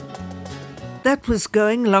That was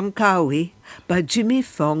Going Langkawi by Jimmy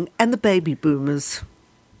Fong and the Baby Boomers.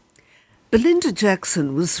 Belinda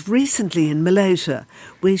Jackson was recently in Malaysia,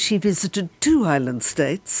 where she visited two island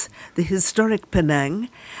states, the historic Penang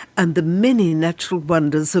and the many natural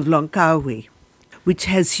wonders of Langkawi, which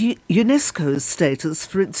has UNESCO status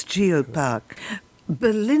for its Geopark.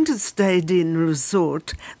 Belinda stayed in a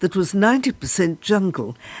resort that was 90%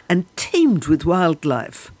 jungle and teemed with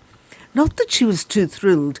wildlife. Not that she was too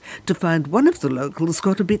thrilled to find one of the locals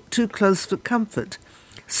got a bit too close for comfort,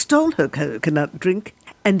 stole her coconut drink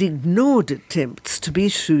and ignored attempts to be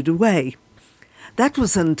shooed away. That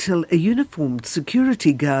was until a uniformed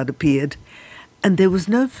security guard appeared and there was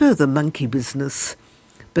no further monkey business.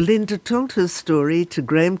 Belinda told her story to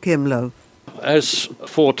Graeme Kemlo. As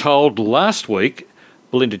foretold last week,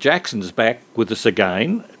 Belinda Jackson's back with us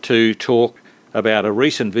again to talk about a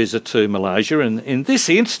recent visit to Malaysia, and in this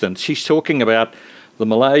instance she's talking about the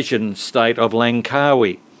Malaysian state of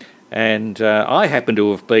Langkawi, and I happen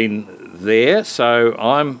to have been there, so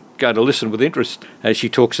I'm going to listen with interest as she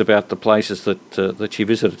talks about the places that she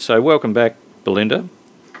visited. So welcome back, Belinda.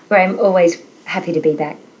 Graeme, always happy to be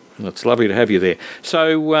back. It's lovely to have you there.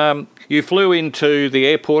 So you flew into the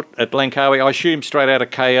airport at Langkawi, I assume straight out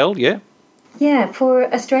of KL, yeah? Yeah,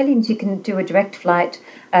 for Australians you can do a direct flight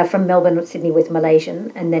from Melbourne or Sydney with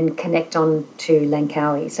Malaysian and then connect on to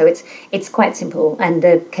Langkawi. So it's quite simple, and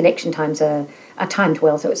the connection times are timed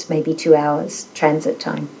well, so it's maybe 2 hours transit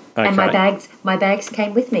time. Okay. And my bags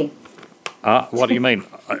came with me. What do you mean?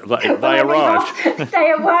 They arrived.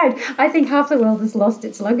 They arrived. I think half the world has lost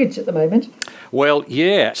its luggage at the moment. Well,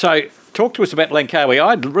 yeah. So talk to us about Langkawi.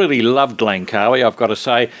 I really loved Langkawi, I've got to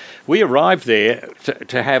say. We arrived there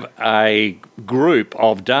to have a group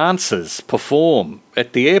of dancers perform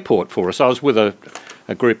at the airport for us. I was with a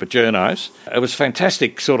group of journos. It was a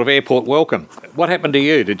fantastic sort of airport welcome. What happened to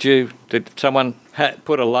you? Did someone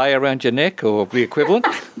put a lei around your neck or the equivalent?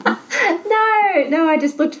 No, I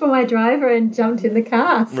just looked for my driver and jumped in the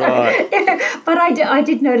car. So, right. Yeah. But I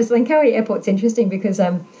did notice Langkawi Airport's interesting because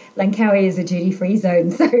Langkawi is a duty-free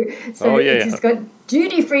zone. So it's just got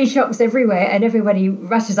duty-free shops everywhere and everybody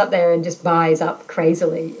rushes up there and just buys up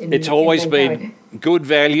crazily. It's always been good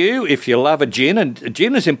value if you love a gin. And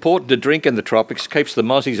gin is important to drink in the tropics, keeps the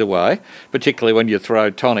mozzies away, particularly when you throw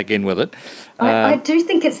tonic in with it. I do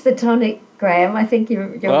think it's the tonic, Graeme. I think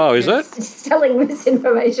you're is it? Selling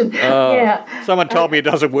misinformation. Yeah. Someone told me it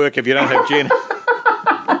doesn't work if you don't have gin.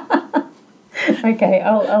 Okay,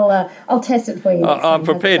 I'll test it for you. I'm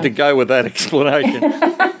prepared to go with that explanation.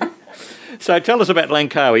 So tell us about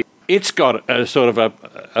Langkawi. It's got a sort of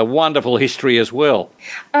a wonderful history as well.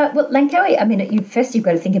 Well, Langkawi, I mean, you've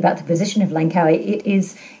got to think about the position of Langkawi.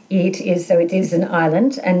 It is an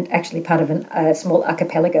island and actually part of a small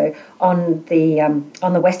archipelago on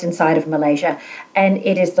the western side of Malaysia, and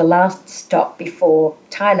it is the last stop before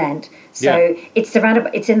Thailand. So it's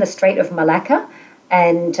in the Strait of Malacca,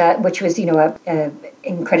 and which was a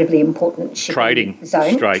incredibly important shipping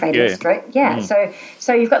zone. Strait. Yeah.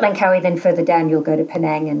 So you've got Langkawi. Then further down you'll go to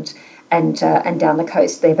Penang and down the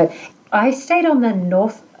coast there. But I stayed on the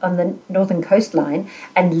northern coastline,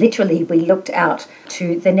 and literally we looked out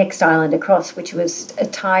to the next island across, which was a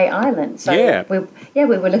Thai island. So we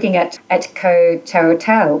were looking at Koh Taro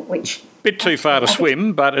Tau, which bit too far to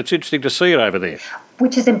swim, but it's interesting to see it over there.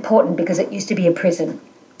 Which is important because it used to be a prison.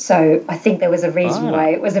 So I think there was a reason why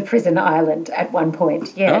it was a prison island at one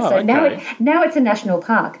point. Yeah. So now it's a national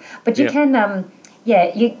park, but you can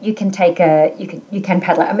you can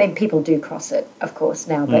paddle. I mean, people do cross it, of course,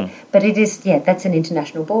 now, but it is that's an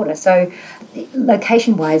international border. So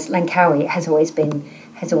location wise, Langkawi has always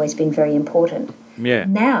been very important. Yeah.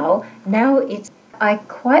 Now it's. I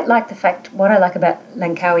quite like the fact. What I like about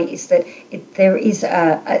Langkawi is that there is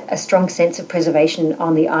a strong sense of preservation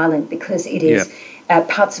on the island because it is. Yeah.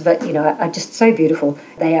 Parts of it, are just so beautiful.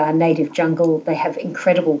 They are native jungle. They have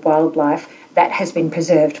incredible wildlife that has been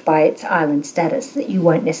preserved by its island status that you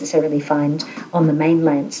won't necessarily find on the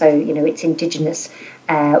mainland. So, its indigenous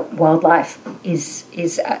wildlife is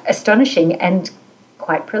astonishing and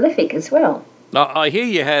quite prolific as well. Now, I hear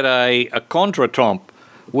you had a contretemps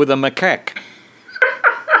with a macaque.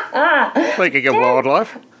 Speaking of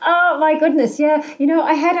wildlife. Oh my goodness, yeah.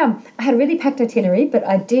 I had a really packed itinerary, but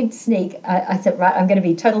I did sneak. I said, right, I'm going to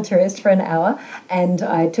be total tourist for an hour, and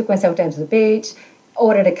I took myself down to the beach,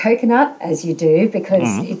 ordered a coconut, as you do, because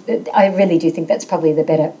I really do think that's probably the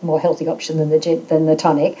better, more healthy option than the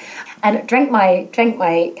tonic, and drank my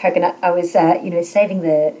coconut. I was saving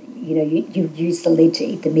the you use the lid to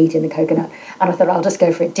eat the meat in the coconut, and I thought I'll just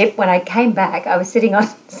go for a dip. When I came back, I was sitting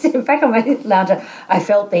back on my lounger. I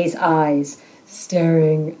felt these eyes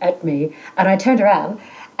staring at me. And I turned around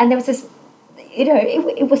and there was this,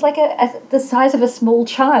 it was like the size of a small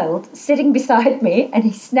child sitting beside me, and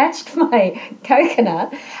he snatched my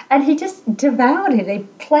coconut and he just devoured it. He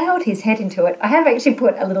ploughed his head into it. I have actually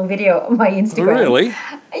put a little video on my Instagram. Really?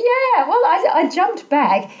 Yeah, well, I jumped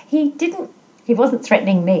back. He wasn't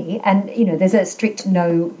threatening me, and, there's a strict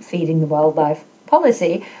no feeding the wildlife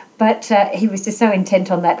policy, but he was just so intent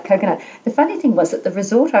on that coconut. The funny thing was that the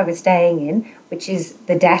resort I was staying in, which is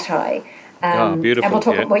the Datai, beautiful. and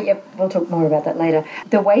we'll talk more about that later.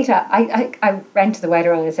 The waiter, I ran to the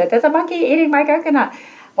waiter and I said, "There's a monkey eating my coconut.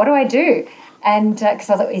 What do I do?" And because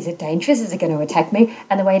I thought, is it dangerous? Is it going to attack me?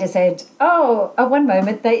 And the waiter said, one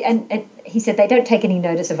moment. And he said, they don't take any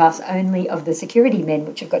notice of us, only of the security men,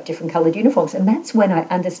 which have got different coloured uniforms. And that's when I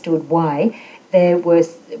understood why there were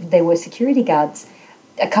security guards,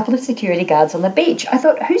 a couple of security guards on the beach. I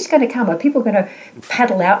thought, who's going to come? Are people going to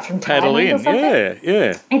paddle out from Thailand or something?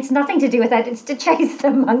 Yeah. It's nothing to do with that. It's to chase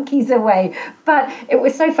the monkeys away. But it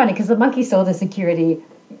was so funny because the monkey saw the security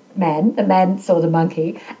man, the man saw the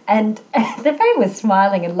monkey, and the man was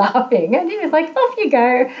smiling and laughing, and he was like, off you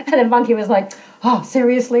go. And the monkey was like, oh,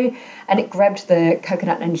 seriously? And it grabbed the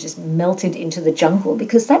coconut and just melted into the jungle,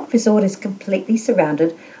 because that resort is completely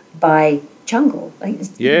surrounded by jungle. By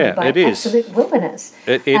it is. Absolute wilderness.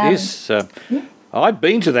 It is. I've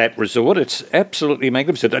been to that resort. It's absolutely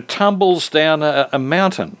magnificent. It tumbles down a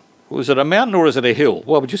mountain. Was it a mountain or is it a hill?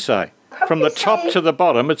 What would you say? From the top to the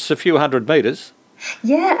bottom, it's a few hundred metres.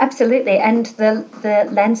 Yeah, absolutely. And the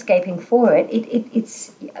landscaping for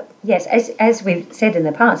it's yes, as we've said in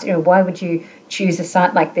the past, why would you choose a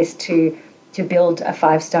site like this to build a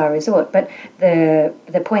 5-star resort? But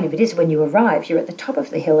the point of it is, when you arrive, you're at the top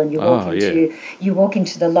of the hill and you walk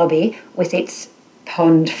into the lobby with its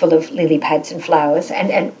pond full of lily pads and flowers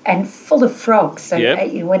and full of frogs. So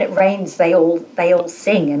when it rains, they all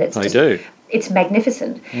sing, and it's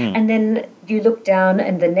magnificent. And then you look down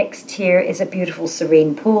and the next tier is a beautiful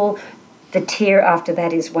serene pool. The tier after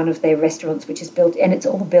that is one of their restaurants, which is built, and it's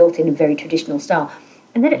all built in a very traditional style.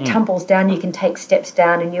 And then it tumbles down. You can take steps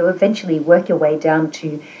down and you eventually work your way down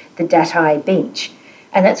to the Datai beach.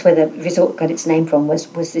 And that's where the resort got its name from,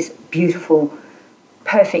 was this beautiful,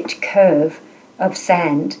 perfect curve of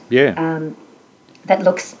sand that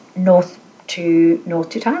looks north to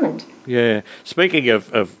Thailand. Yeah. Speaking of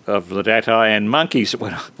the Datai and monkeys,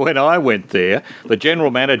 when I went there, the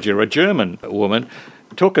general manager, a German woman,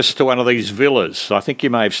 took us to one of these villas. I think you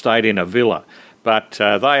may have stayed in a villa, but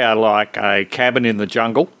they are like a cabin in the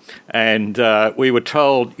jungle. And we were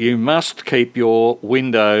told you must keep your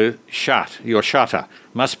window shut, your shutter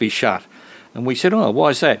must be shut. And we said, oh, why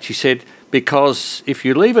is that? She said, because if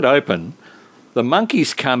you leave it open, the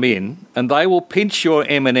monkeys come in and they will pinch your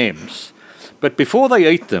M&Ms. But before they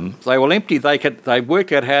eat them, they will empty. They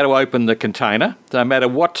work out how to open the container. No matter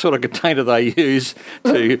what sort of container they use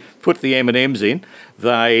to put the M&Ms in,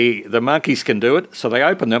 the monkeys can do it. So they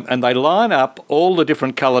open them and they line up all the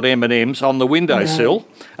different coloured M&Ms on the windowsill,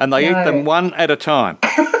 and they eat them one at a time.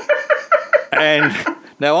 And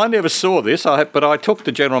now I never saw this, but I took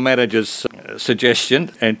the general manager's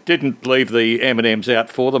suggestion and didn't leave the M&Ms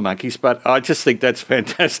out for the monkeys. But I just think that's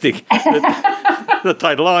fantastic. That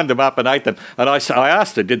they lined them up and ate them. And I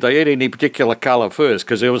asked her, did they eat any particular colour first?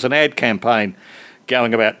 Because there was an ad campaign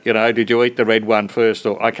going about, did you eat the red one first?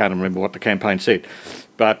 Or I can't remember what the campaign said.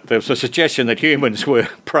 But there was a suggestion that humans were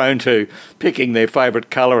prone to picking their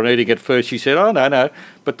favourite colour and eating it first. She said, oh, no,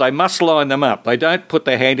 but they must line them up. They don't put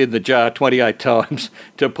their hand in the jar 28 times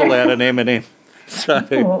to pull out an M&M. So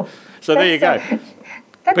there you go.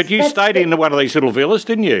 But you stayed in one of these little villas,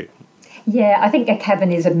 didn't you? Yeah, I think a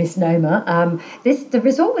cabin is a misnomer. The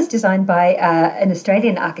resort was designed by an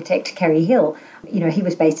Australian architect, Kerry Hill. He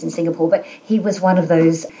was based in Singapore, but he was one of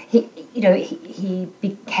those. He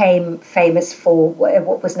became famous for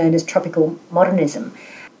what was known as tropical modernism,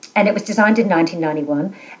 and it was designed in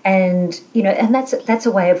 1991. And that's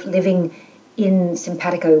a way of living in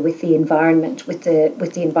simpatico with the environment, with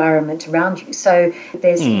the environment around you. So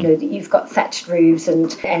there's you've got thatched roofs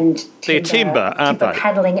and they're timber, aren't they?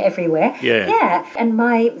 Paddling everywhere. Yeah. And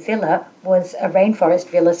my villa was a rainforest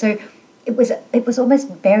villa, so it was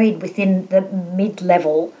almost buried within the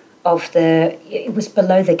mid-level of it was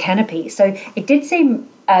below the canopy. So it did seem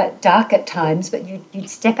dark at times, but you'd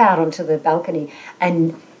step out onto the balcony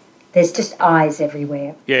and there's just eyes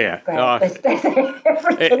everywhere. Yeah.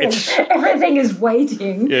 Everything is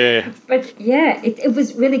waiting. Yeah. But yeah, it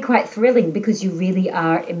was really quite thrilling because you really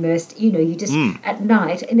are immersed. You just at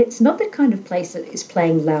night, and it's not the kind of place that is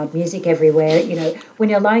playing loud music everywhere. When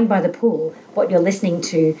you're lying by the pool, what you're listening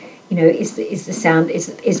to, is the sound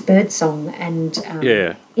is bird song and and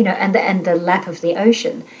the lap of the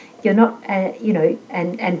ocean. You're not,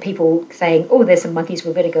 and people saying, oh, there's some monkeys,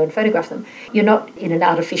 we better go and photograph them. You're not in an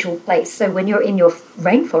artificial place. So when you're in your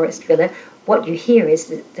rainforest villa, what you hear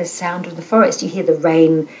is the sound of the forest. You hear the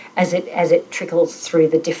rain as it trickles through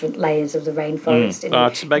the different layers of the rainforest. And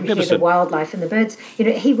it's magnificent. You hear the wildlife and the birds.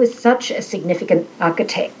 He was such a significant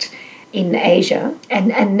architect in Asia,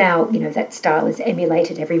 and now that style is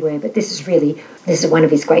emulated everywhere. But this is one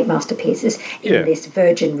of his great masterpieces in this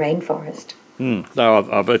virgin rainforest. No,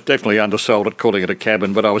 I've definitely undersold it, calling it a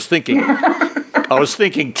cabin. But I was thinking,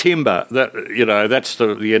 timber. That's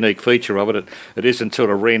the unique feature of it. It isn't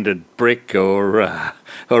sort of rendered brick or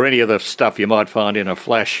any of the stuff you might find in a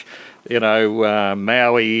flash,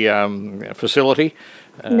 Maui facility.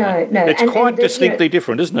 No, it's quite distinctly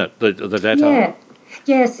different, isn't it? The Datai. Yeah.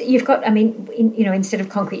 Yes, you've got. Instead of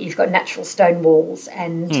concrete, you've got natural stone walls,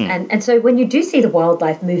 and so when you do see the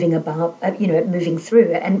wildlife moving above, moving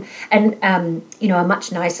through, and a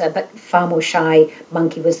much nicer but far more shy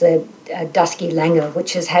monkey was the dusky langur,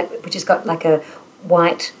 which has got like a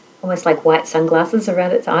white, almost like white sunglasses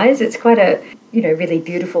around its eyes. It's quite a really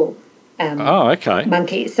beautiful.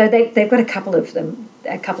 Monkey. So they've got a couple of them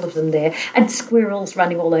there, and squirrels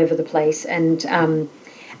running all over the place, and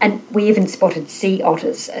we even spotted sea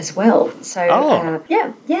otters as well. So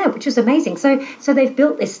which was amazing. So they've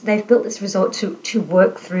built this resort to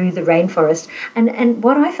work through the rainforest. And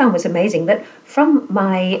what I found was amazing, that from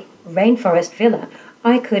my rainforest villa,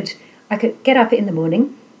 I could get up in the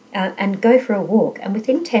morning and go for a walk, and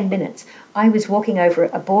within 10 minutes I was walking over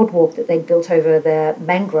a boardwalk that they'd built over the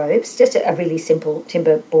mangroves, just a really simple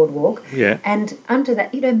timber boardwalk. Yeah. And under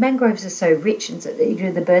that, mangroves are so rich, and so,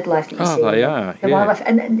 the bird life that you see. They are. The wildlife.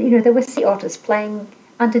 And there were sea otters playing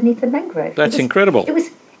underneath the mangrove. That's incredible.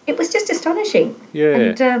 It was just astonishing. Yeah.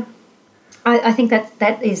 And I think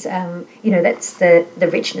that is that's the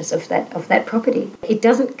richness of that property. It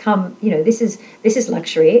doesn't come, this is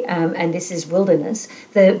luxury, and this is wilderness.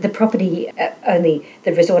 The property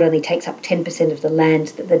the resort only takes up 10% of the land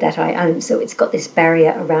that the Datai owns, so it's got this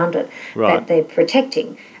barrier around it that they're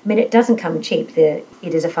protecting. I mean, it doesn't come cheap. It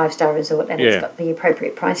is a 5-star resort, and it's got the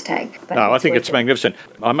appropriate price tag. But no, I think it's magnificent.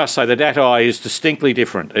 I must say the Datai is distinctly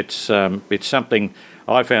different. It's something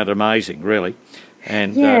I found amazing, really.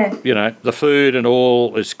 And, the food and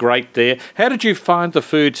all is great there. How did you find the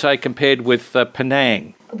food, say, compared with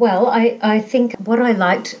Penang? Well, I think what I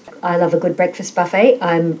liked, I love a good breakfast buffet.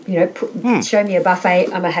 Show me a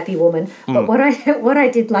buffet, I'm a happy woman. But what I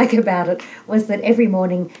did like about it was that every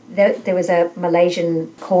morning there was a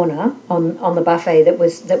Malaysian corner on the buffet that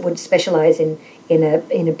would specialise in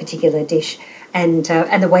a particular dish. And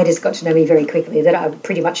the waiters got to know me very quickly, that I would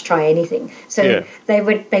pretty much try anything. So they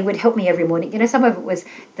would help me every morning. Some of it was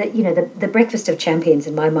that the breakfast of champions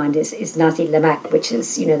in my mind is nasi lemak, which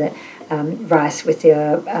is the rice with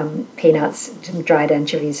your peanuts, some dried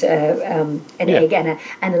anchovies, an egg, and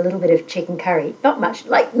a little bit of chicken curry. Not much,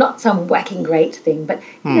 not some whacking great thing, but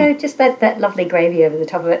just that lovely gravy over the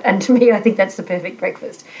top of it. And to me, I think that's the perfect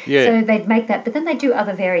breakfast. Yeah. So they'd make that, but then they do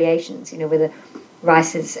other variations. Where the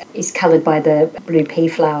rice is coloured by the blue pea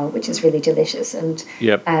flour, which is really delicious, and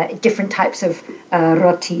different types of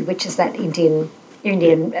roti, which is that Indian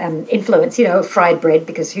influence, fried bread,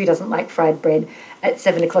 because who doesn't like fried bread at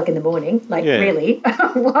 7 o'clock in the morning? Really?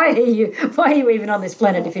 Why are you even on this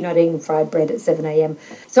planet if you're not eating fried bread at 7 a.m.?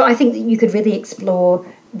 So I think that you could really explore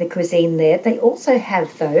the cuisine there. They also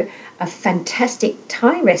have, though, a fantastic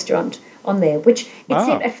Thai restaurant on there, which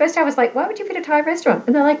at first I was like, why would you put a Thai restaurant?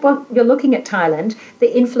 And they're like, well, you're looking at Thailand.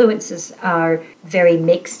 The influences are very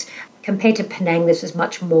mixed. Compared to Penang, this was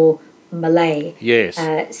much more Malay. Yes.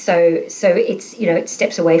 So it's it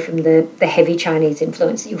steps away from the heavy Chinese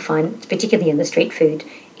influence that you'll find, particularly in the street food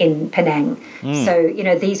in Penang. So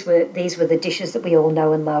these were the dishes that we all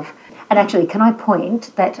know and love. And actually, can I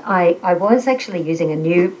point that I was actually using a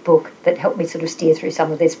new book that helped me sort of steer through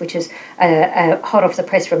some of this, which is hot off the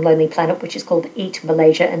press from Lonely Planet, which is called Eat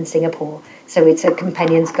Malaysia and Singapore. So it's a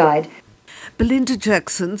companion's guide. Belinda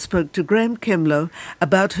Jackson spoke to Graeme Kemlo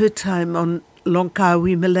about her time on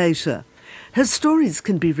Langkawi, Malaysia. Her stories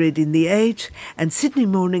can be read in The Age and Sydney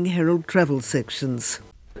Morning Herald travel sections.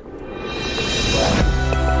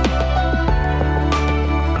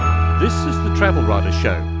 This is the Travel Writer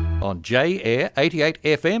Show on J Air 88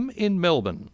 FM in Melbourne.